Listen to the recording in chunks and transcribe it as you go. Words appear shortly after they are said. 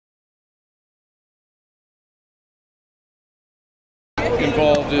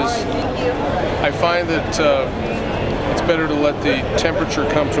involved is I find that it's better to let the temperature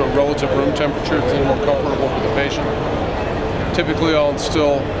come to a relative room temperature. It's a little more comfortable for the patient. Typically I'll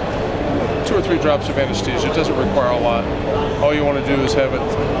instill 2 or 3 drops of anesthesia. It doesn't require a lot. All you want to do is have it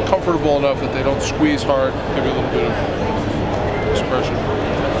comfortable enough that they don't squeeze hard, give you a little bit of expression.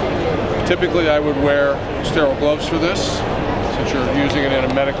 Typically I would wear sterile gloves for this, since you're using it in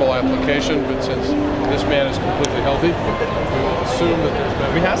a medical application, but since this man is completely healthy, we will assume that there's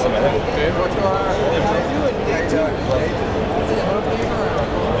been... We have some, I think.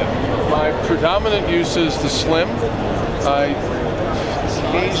 My predominant use is the slim. I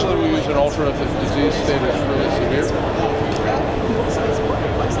occasionally will use an ultra if the disease state is really severe.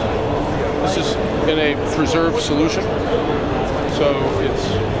 This is in a preserved solution, so it's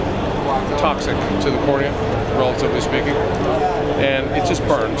toxic to the cornea, relatively speaking, and it just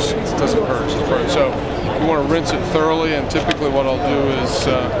burns. It doesn't hurt, it just burns. So you want to rinse it thoroughly, and typically what I'll do is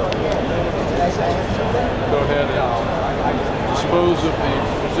go ahead and dispose of the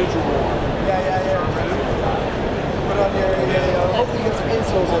residual.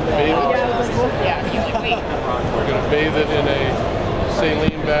 Bathe it. We're going to bathe it in a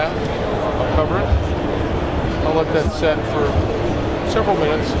saline bath. I'll cover it. I'll let that set for several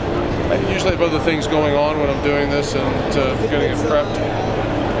minutes. I usually have other things going on when I'm doing this and getting it prepped.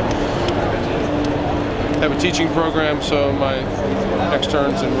 I have a teaching program, so my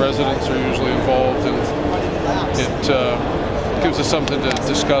externs and residents are usually involved, and it gives us something to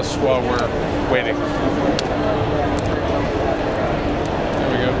discuss while we're waiting. There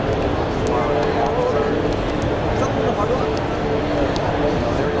we go.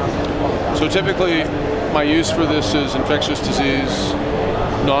 So typically my use for this is infectious disease,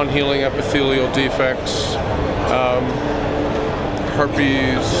 non-healing epithelial defects,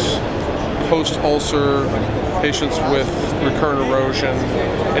 herpes, post-ulcer, patients with recurrent erosion,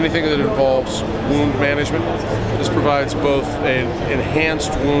 anything that involves wound management. This provides both an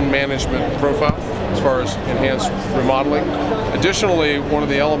enhanced wound management profile as far as enhanced remodeling. Additionally, one of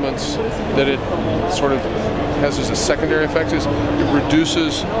the elements that it sort of has as a secondary effect is it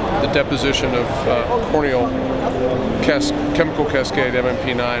reduces the deposition of corneal chemical cascade,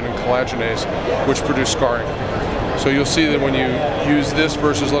 MMP9 and collagenase, which produce scarring. So you'll see that when you use this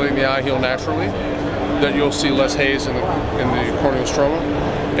versus letting the eye heal naturally, that you'll see less haze in the corneal stroma,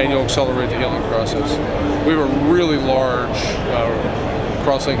 and you'll accelerate the healing process. We have a really large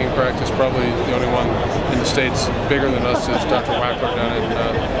cross-linking practice. Probably the only one in the States bigger than us is Dr. Wackler down in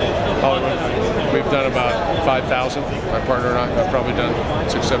Hollywood. We've done about 5,000, my partner and I. I've probably done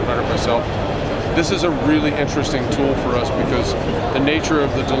 600-700 myself. This is a really interesting tool for us because the nature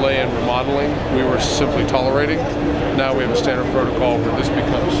of the delay in remodeling we were simply tolerating. Now we have a standard protocol where this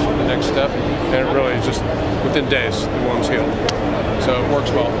becomes the next step, and it really is just within days the wound's healed. So it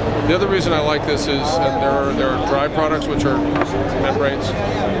works well. The other reason I like this is there are dry products, which are membranes.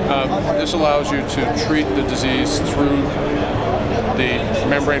 This allows you to treat the disease through the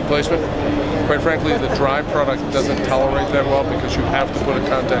membrane placement. Quite frankly, the dry product doesn't tolerate that well because you have to put a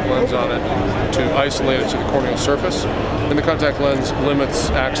contact lens on it to isolate it to the corneal surface. And the contact lens limits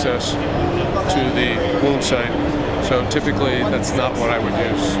access to the wound site. So typically, that's not what I would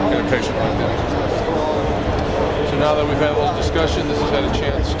use in a patient like that. So now that we've had a little discussion, this has had a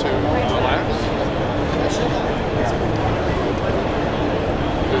chance to relax.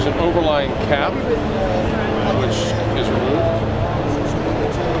 There's an overlying cap, which is removed.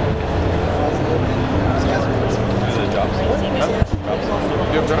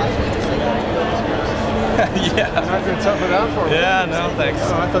 You have drops? Yeah. You're not going to tough it out for me? Yeah, no, thanks.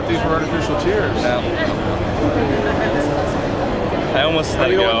 Oh, I thought these were artificial tears. No. I almost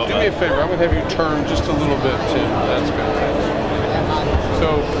let go. Do me a favor. I'm going to have you turn just a little bit too. That's good.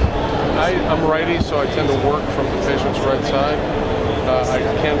 So I'm righty, so I tend to work from the patient's right side. I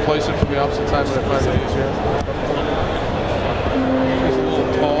can place it from the opposite side, but I find it easier. It's a little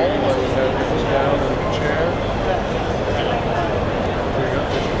tall. I would have you down in the chair.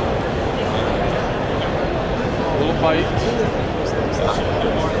 Bite. I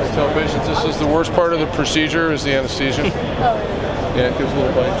tell patients this is the worst part of the procedure is the anesthesia. Yeah, it gives a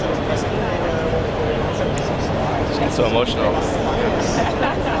little bite. It's getting so emotional.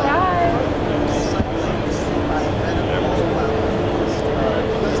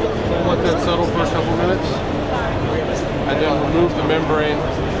 Let that settle for a couple minutes. I then remove the membrane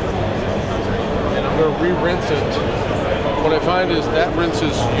and I'm going to re-rinse it. What I find is that rinse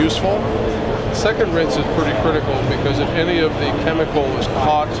is useful. The second rinse is pretty critical because if any of the chemical is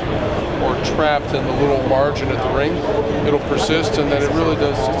caught or trapped in the little margin at the ring, it'll persist, and then it really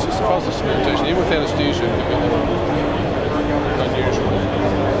does, it just causes some irritation. Even with anesthesia, it can be a little unusual.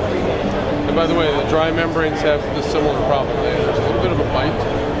 And by the way, the dry membranes have this similar problem. There's a little bit of a bite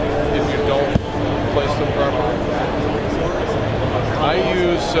if you don't place them properly. I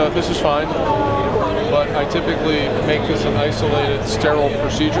use, this is fine, but I typically make this an isolated sterile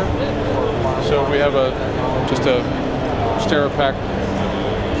procedure. So we have just a Steripack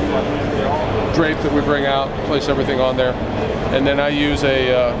drape that we bring out, place everything on there, and then I use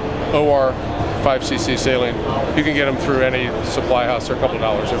a OR 5cc saline. You can get them through any supply house. They're a couple of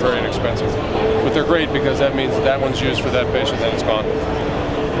dollars. They're very inexpensive, but they're great because that means that one's used for that patient, then it's gone.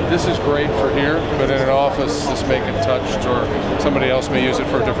 This is great for here, but in an office, this may get touched, or somebody else may use it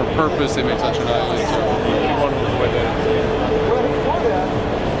for a different purpose. They may touch an eyelid, so you want to avoid that.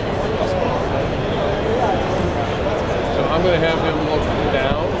 So I'm going to have him look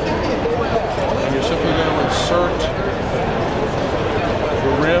down, and you're simply going to insert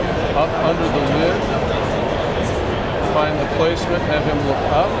the rim up under the lid, find the placement, have him look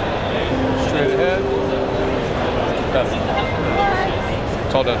up, straight ahead, done.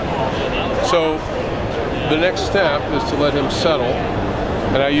 It's all done. So the next step is to let him settle,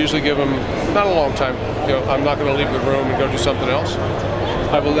 and I usually give him not a long time. You know, I'm not going to leave the room and go do something else.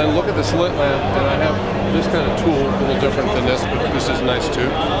 I will then look at the slit lamp, and I have this kind of tool, a little different than this, but this is nice too.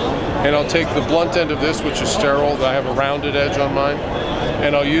 And I'll take the blunt end of this, which is sterile. I have a rounded edge on mine,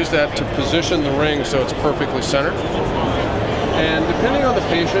 and I'll use that to position the ring so it's perfectly centered. And depending on the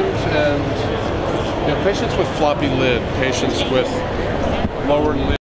patient, and patients with floppy lid, patients with lower lid